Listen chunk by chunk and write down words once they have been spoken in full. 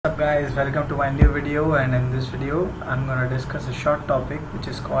Guys, welcome to my new video, and in this video I'm gonna discuss a short topic which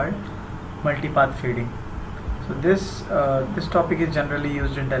is called multipath fading. So this topic is generally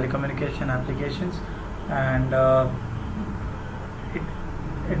used in telecommunication applications, and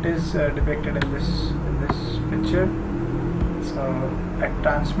it is depicted in this picture. So at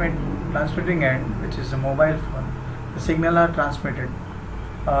transmitting end, which is a mobile phone, the signal are transmitted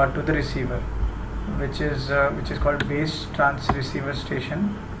to the receiver, which is called base trans receiver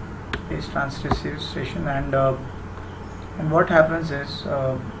station, and what happens is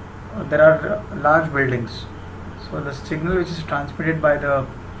there are large buildings. So the signal which is transmitted by the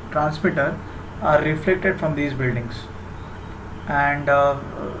transmitter are reflected from these buildings, and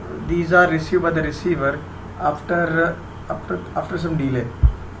these are received by the receiver after some delay.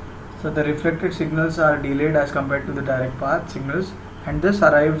 So the reflected signals are delayed as compared to the direct path signals, and this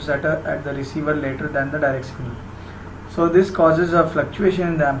arrives at the receiver later than the direct signal. So this causes a fluctuation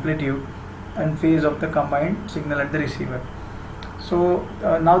in the amplitude and phase of the combined signal at the receiver. So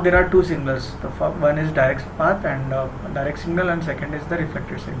now there are two signals. The one is direct path and direct signal, and second is the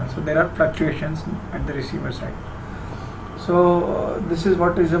reflected signal. So there are fluctuations at the receiver side. So this is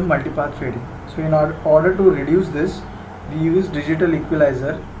what is a multipath fading. So in order to reduce this, we use digital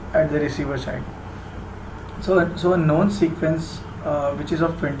equalizer at the receiver side. So a known sequence which is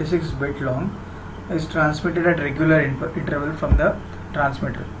of 26 bit long is transmitted at regular interval from the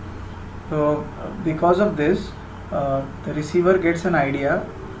transmitter. So because of this, the receiver gets an idea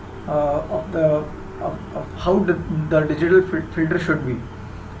of how the digital filter should be.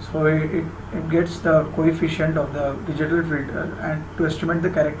 So it gets the coefficient of the digital filter and to estimate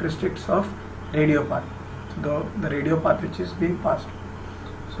the characteristics of radio path, the radio path which is being passed.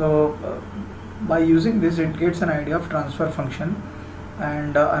 So by using this, it gets an idea of transfer function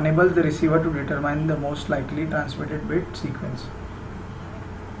and enables the receiver to determine the most likely transmitted bit sequence.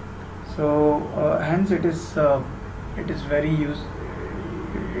 So hence it is very used.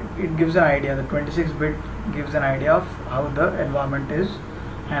 It gives an idea. The 26 bit gives an idea of how the environment is,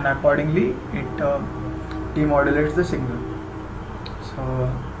 and accordingly it demodulates the signal. So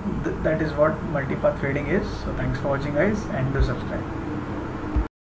that is what multipath fading is. So thanks for watching, guys, and do subscribe.